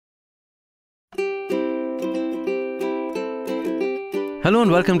Hello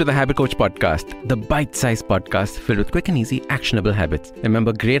and welcome to the Habit Coach Podcast, the bite-sized podcast filled with quick and easy actionable habits.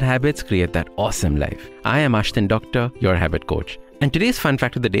 Remember, great habits create that awesome life. I am Ashdin Doctor, your habit coach. And today's fun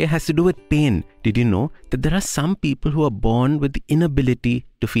fact of the day has to do with pain. Did you know that there are some people who are born with the inability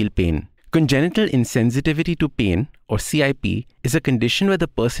to feel pain? Congenital insensitivity to pain, or CIP, is a condition where the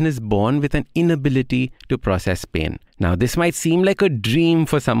person is born with an inability to process pain. Now, this might seem like a dream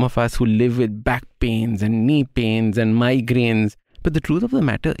for some of us who live with back pains and knee pains and migraines. But the truth of the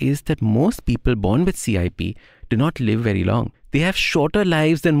matter is that most people born with CIP do not live very long. They have shorter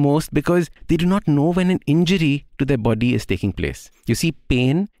lives than most because they do not know when an injury to their body is taking place. You see,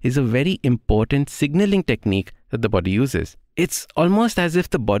 pain is a very important signaling technique that the body uses. It's almost as if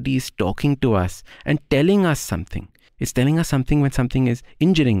the body is talking to us and telling us something. It's telling us something when something is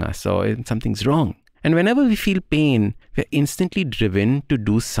injuring us or when something's wrong. And whenever we feel pain, we're instantly driven to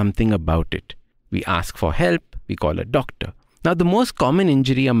do something about it. We ask for help, we call a doctor. Now, the most common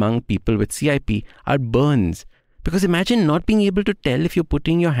injury among people with CIP are burns. Because imagine not being able to tell if you're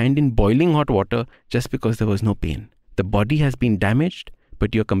putting your hand in boiling hot water just because there was no pain. The body has been damaged,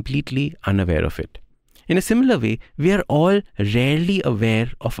 but you're completely unaware of it. In a similar way, we are all rarely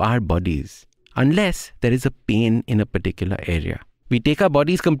aware of our bodies unless there is a pain in a particular area. We take our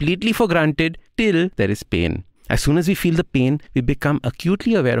bodies completely for granted till there is pain. As soon as we feel the pain, we become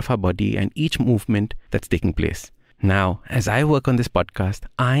acutely aware of our body and each movement that's taking place. Now, as I work on this podcast,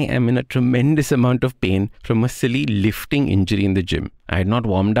 I am in a tremendous amount of pain from a silly lifting injury in the gym. I had not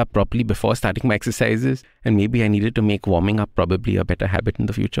warmed up properly before starting my exercises, and maybe I needed to make warming up probably a better habit in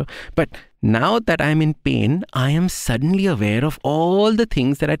the future. But now that I'm in pain, I am suddenly aware of all the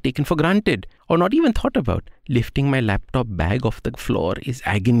things that I'd taken for granted or not even thought about. Lifting my laptop bag off the floor is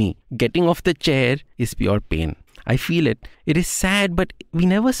agony. Getting off the chair is pure pain. I feel it. It is sad, but we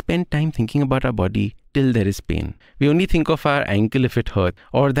never spend time thinking about our body till there is pain. We only think of our ankle if it hurts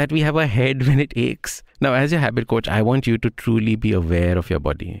or that we have a head when it aches. Now, as your habit coach, I want you to truly be aware of your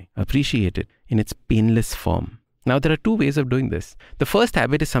body. Appreciate it in its painless form. Now, there are two ways of doing this. The first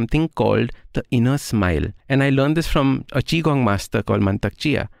habit is something called the inner smile. And I learned this from a Qigong master called Mantak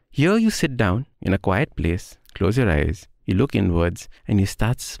Chia. Here you sit down in a quiet place, close your eyes, you look inwards, and you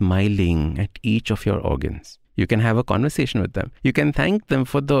start smiling at each of your organs. You can have a conversation with them. You can thank them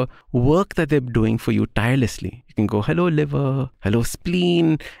for the work that they're doing for you tirelessly. You can go, hello liver, hello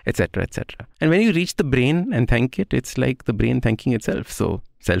spleen, etc., etc. And when you reach the brain and thank it, it's like the brain thanking itself. So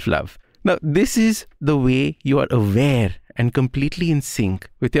self-love. Now, this is the way you are aware and completely in sync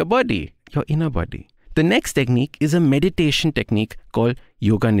with your body, your inner body. The next technique is a meditation technique called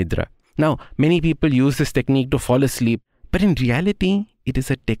Yoga Nidra. Now, many people use this technique to fall asleep, but in reality, it is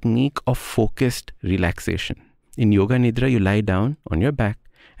a technique of focused relaxation. In Yoga Nidra, you lie down on your back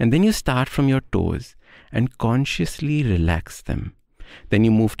and then you start from your toes and consciously relax them. Then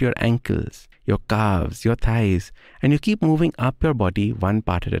you move to your ankles, your calves, your thighs, and you keep moving up your body one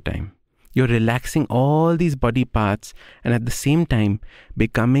part at a time. You're relaxing all these body parts and at the same time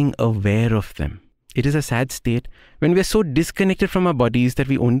becoming aware of them. It is a sad state when we're so disconnected from our bodies that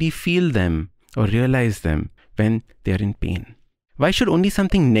we only feel them or realize them when they are in pain. Why should only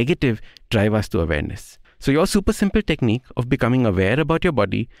something negative drive us to awareness? So your super simple technique of becoming aware about your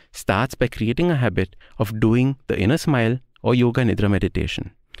body starts by creating a habit of doing the inner smile or Yoga Nidra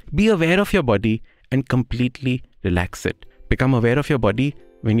meditation. Be aware of your body and completely relax it. Become aware of your body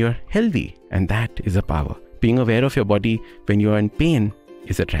when you're healthy, and that is a power. Being aware of your body when you're in pain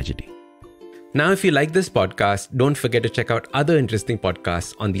is a tragedy. Now, if you like this podcast, don't forget to check out other interesting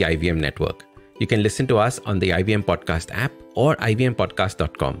podcasts on the IVM network. You can listen to us on the IVM Podcast app or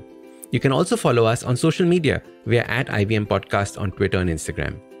ivmpodcast.com. You can also follow us on social media. We are at IVM Podcast on Twitter and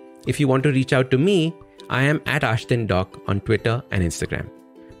Instagram. If you want to reach out to me, I am at Ashdin Doc on Twitter and Instagram.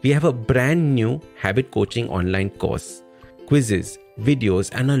 We have a brand new habit coaching online course, quizzes, videos,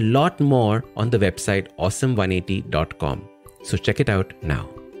 and a lot more on the website awesome180.com. So check it out now.